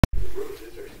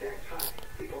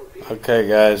Okay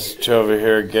guys, Joe over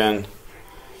here again.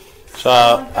 So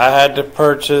I had to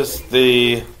purchase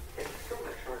the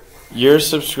year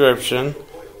subscription.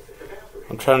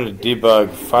 I'm trying to debug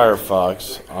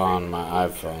Firefox on my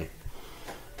iPhone.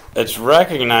 It's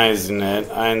recognizing it.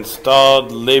 I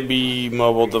installed Libby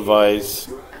mobile device.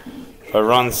 If I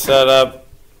run setup,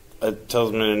 it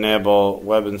tells me to enable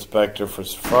web inspector for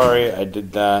Safari. I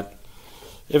did that.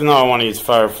 Even though I want to use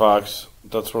Firefox,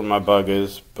 that's where my bug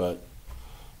is, but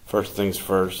first things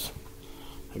first.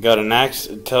 I got an X.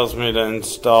 It tells me to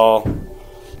install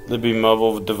Libby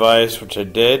mobile device, which I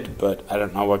did, but I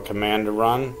don't know what command to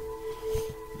run.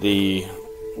 The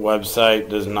website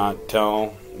does not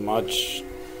tell much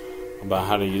about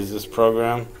how to use this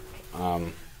program.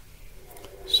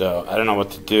 So I don't know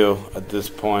what to do at this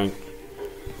point.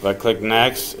 If I click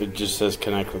next, it just says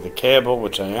connect with a cable,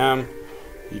 which I am.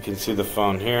 You can see the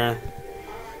phone here,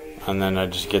 and then I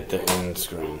just get the end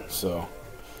screen. So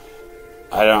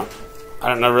I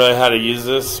don't know really how to use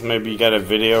this. Maybe you got a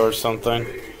video or something.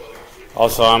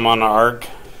 Also, I'm on Arc,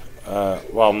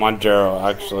 well, Manjaro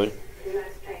actually,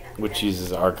 which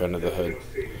uses Arc under the hood.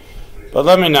 But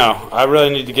let me know. I really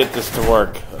need to get this to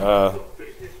work.